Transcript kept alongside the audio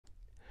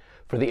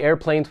For the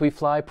airplanes we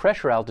fly,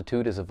 pressure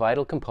altitude is a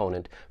vital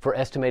component for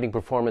estimating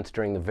performance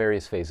during the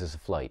various phases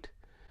of flight.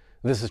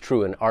 This is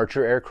true in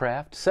Archer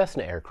aircraft,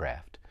 Cessna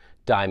aircraft,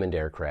 Diamond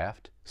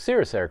aircraft,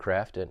 Cirrus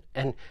aircraft,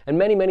 and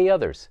many, many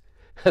others.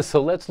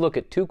 So let's look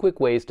at two quick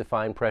ways to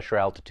find pressure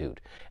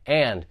altitude.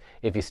 And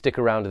if you stick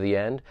around to the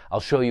end, I'll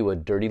show you a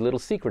dirty little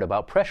secret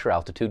about pressure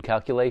altitude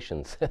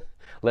calculations.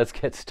 Let's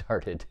get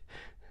started.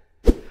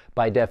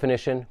 By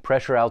definition,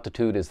 pressure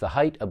altitude is the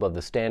height above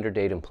the standard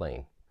datum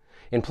plane.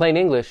 In plain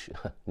English,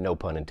 no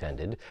pun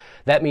intended,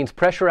 that means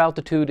pressure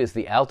altitude is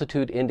the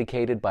altitude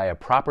indicated by a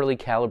properly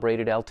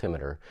calibrated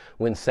altimeter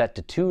when set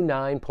to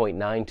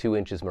 29.92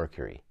 inches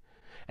mercury.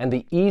 And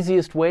the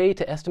easiest way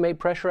to estimate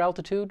pressure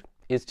altitude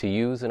is to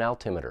use an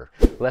altimeter.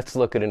 Let's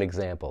look at an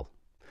example.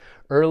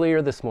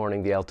 Earlier this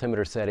morning, the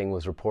altimeter setting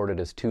was reported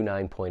as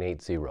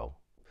 29.80.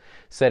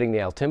 Setting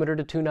the altimeter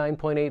to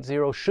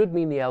 29.80 should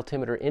mean the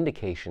altimeter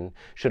indication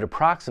should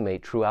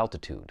approximate true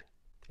altitude.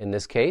 In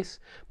this case,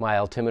 my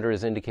altimeter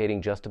is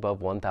indicating just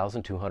above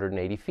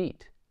 1,280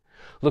 feet.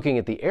 Looking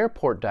at the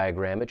airport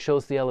diagram, it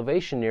shows the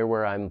elevation near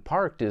where I'm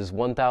parked is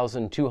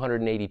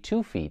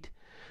 1,282 feet,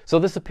 so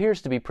this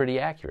appears to be pretty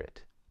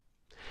accurate.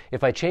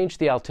 If I change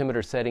the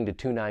altimeter setting to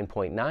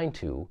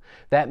 29.92,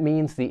 that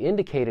means the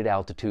indicated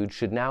altitude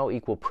should now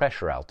equal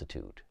pressure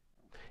altitude.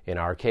 In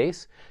our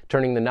case,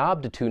 turning the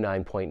knob to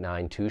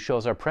 29.92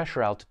 shows our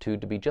pressure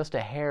altitude to be just a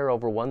hair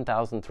over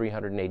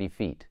 1,380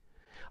 feet.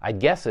 I'd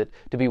guess it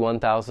to be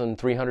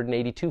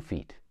 1,382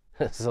 feet.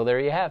 So there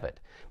you have it.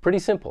 Pretty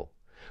simple.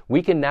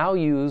 We can now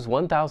use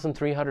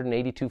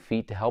 1,382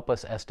 feet to help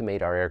us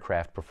estimate our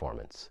aircraft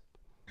performance.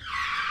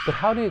 But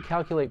how do you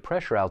calculate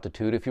pressure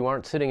altitude if you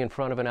aren't sitting in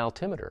front of an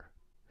altimeter?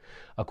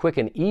 A quick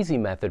and easy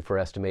method for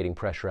estimating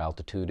pressure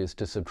altitude is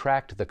to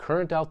subtract the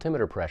current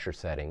altimeter pressure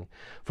setting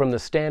from the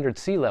standard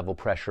sea level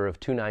pressure of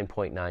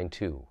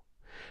 29.92.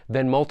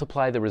 Then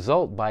multiply the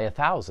result by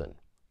 1,000.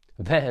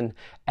 Then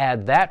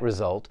add that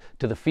result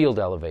to the field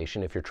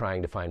elevation if you're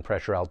trying to find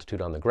pressure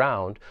altitude on the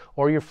ground,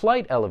 or your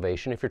flight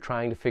elevation if you're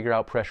trying to figure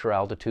out pressure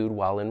altitude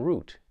while en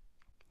route.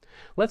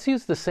 Let's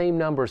use the same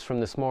numbers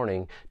from this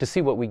morning to see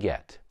what we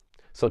get.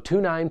 So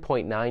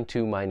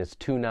 29.92 minus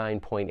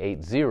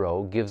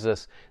 29.80 gives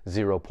us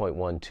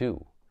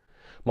 0.12.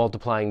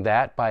 Multiplying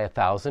that by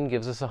 1,000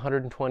 gives us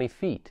 120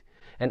 feet.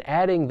 And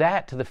adding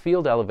that to the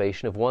field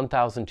elevation of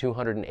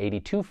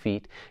 1,282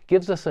 feet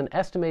gives us an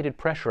estimated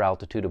pressure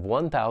altitude of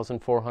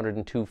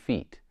 1,402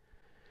 feet.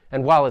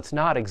 And while it's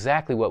not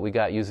exactly what we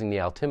got using the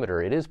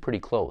altimeter, it is pretty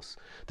close.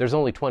 There's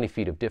only 20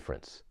 feet of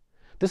difference.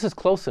 This is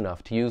close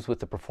enough to use with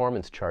the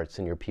performance charts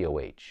in your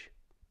POH.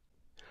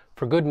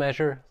 For good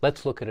measure,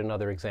 let's look at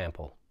another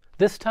example.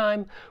 This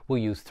time, we'll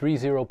use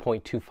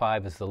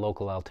 30.25 as the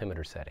local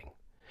altimeter setting.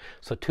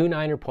 So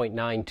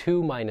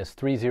 29.92 minus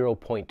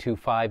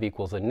 30.25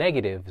 equals a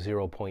negative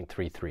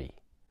 0.33.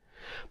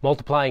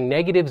 Multiplying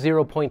negative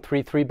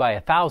 0.33 by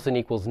 1,000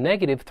 equals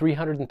negative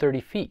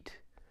 330 feet.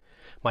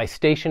 My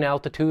station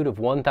altitude of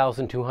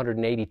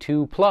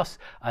 1,282 plus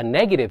a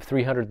negative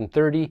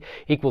 330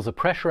 equals a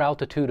pressure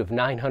altitude of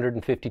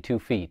 952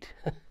 feet.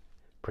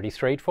 Pretty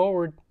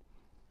straightforward.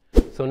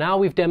 So now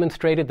we've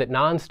demonstrated that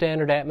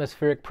non-standard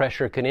atmospheric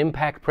pressure can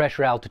impact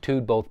pressure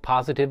altitude both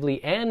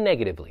positively and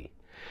negatively.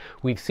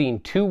 We've seen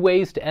two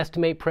ways to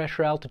estimate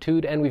pressure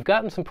altitude, and we've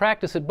gotten some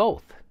practice at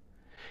both.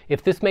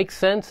 If this makes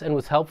sense and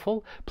was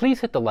helpful, please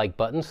hit the like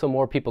button so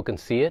more people can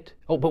see it.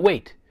 Oh, but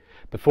wait,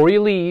 before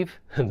you leave,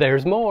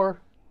 there's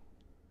more.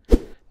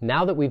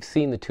 Now that we've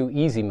seen the two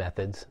easy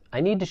methods,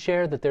 I need to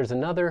share that there's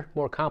another,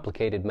 more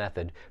complicated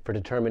method for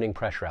determining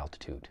pressure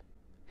altitude.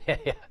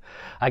 Yeah,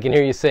 I can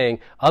hear you saying,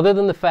 other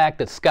than the fact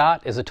that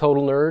Scott is a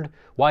total nerd,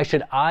 why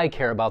should I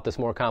care about this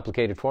more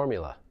complicated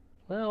formula?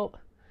 Well,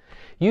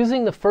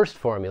 using the first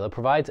formula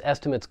provides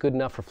estimates good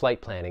enough for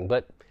flight planning,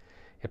 but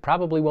it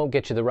probably won't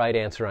get you the right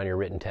answer on your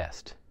written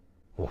test.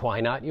 Why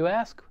not, you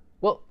ask?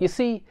 Well, you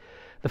see,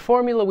 the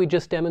formula we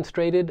just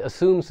demonstrated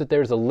assumes that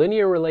there's a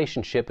linear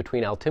relationship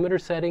between altimeter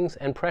settings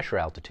and pressure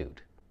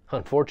altitude.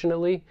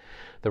 Unfortunately,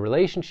 the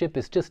relationship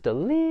is just a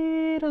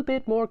little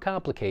bit more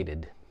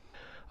complicated.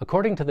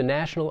 According to the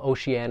National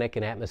Oceanic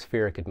and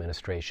Atmospheric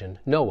Administration,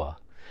 NOAA,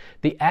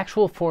 the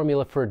actual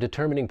formula for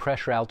determining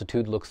pressure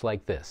altitude looks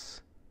like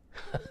this.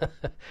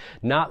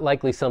 Not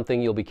likely something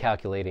you'll be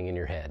calculating in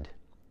your head.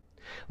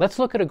 Let's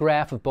look at a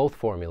graph of both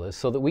formulas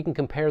so that we can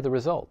compare the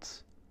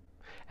results.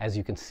 As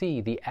you can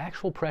see, the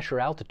actual pressure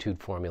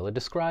altitude formula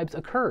describes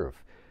a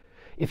curve.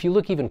 If you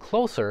look even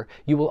closer,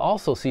 you will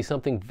also see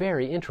something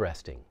very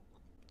interesting.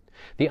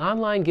 The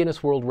online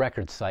Guinness World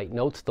Records site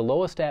notes the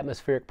lowest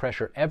atmospheric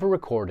pressure ever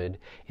recorded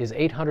is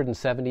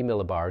 870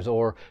 millibars,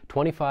 or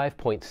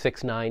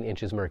 25.69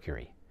 inches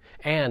mercury.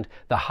 And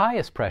the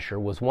highest pressure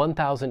was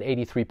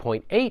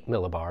 1,083.8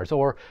 millibars,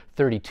 or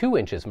 32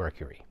 inches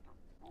mercury.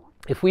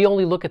 If we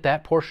only look at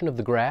that portion of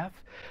the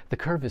graph, the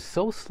curve is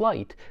so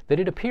slight that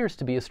it appears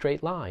to be a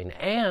straight line,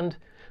 and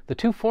the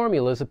two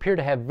formulas appear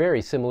to have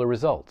very similar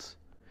results.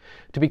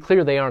 To be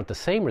clear, they aren't the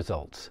same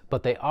results,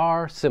 but they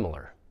are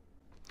similar.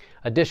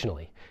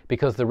 Additionally,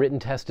 Because the written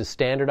test is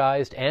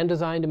standardized and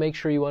designed to make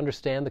sure you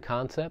understand the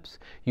concepts,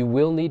 you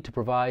will need to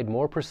provide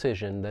more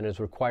precision than is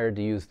required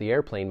to use the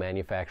airplane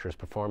manufacturer's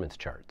performance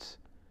charts.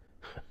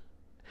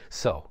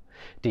 So,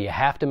 do you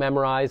have to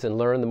memorize and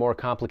learn the more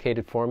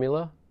complicated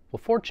formula?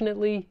 Well,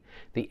 fortunately,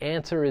 the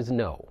answer is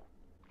no.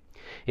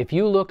 If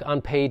you look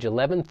on page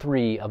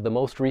 11.3 of the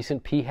most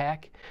recent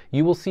PHAC,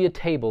 you will see a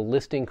table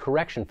listing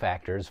correction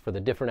factors for the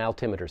different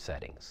altimeter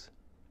settings.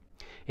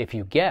 If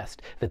you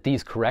guessed that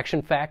these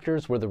correction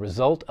factors were the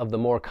result of the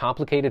more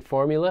complicated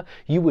formula,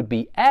 you would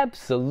be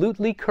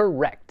absolutely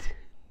correct.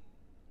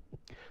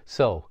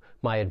 So,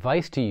 my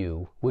advice to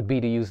you would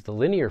be to use the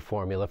linear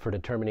formula for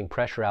determining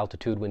pressure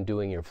altitude when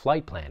doing your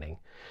flight planning,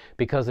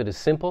 because it is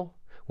simple,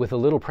 with a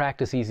little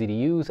practice easy to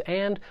use,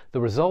 and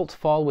the results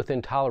fall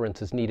within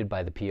tolerances needed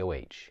by the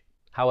POH.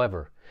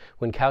 However,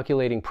 when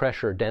calculating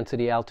pressure or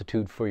density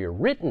altitude for your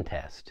written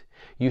test,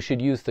 you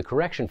should use the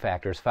correction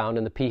factors found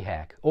in the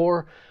PHAC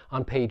or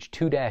on page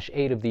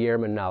 2-8 of the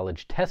Airman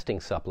Knowledge Testing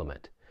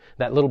Supplement,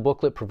 that little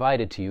booklet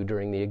provided to you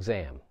during the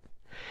exam.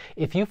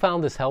 If you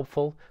found this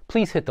helpful,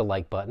 please hit the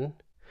like button.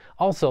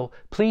 Also,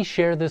 please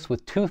share this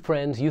with 2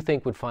 friends you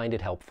think would find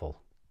it helpful.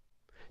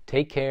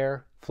 Take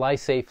care, fly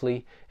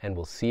safely, and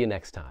we'll see you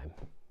next time.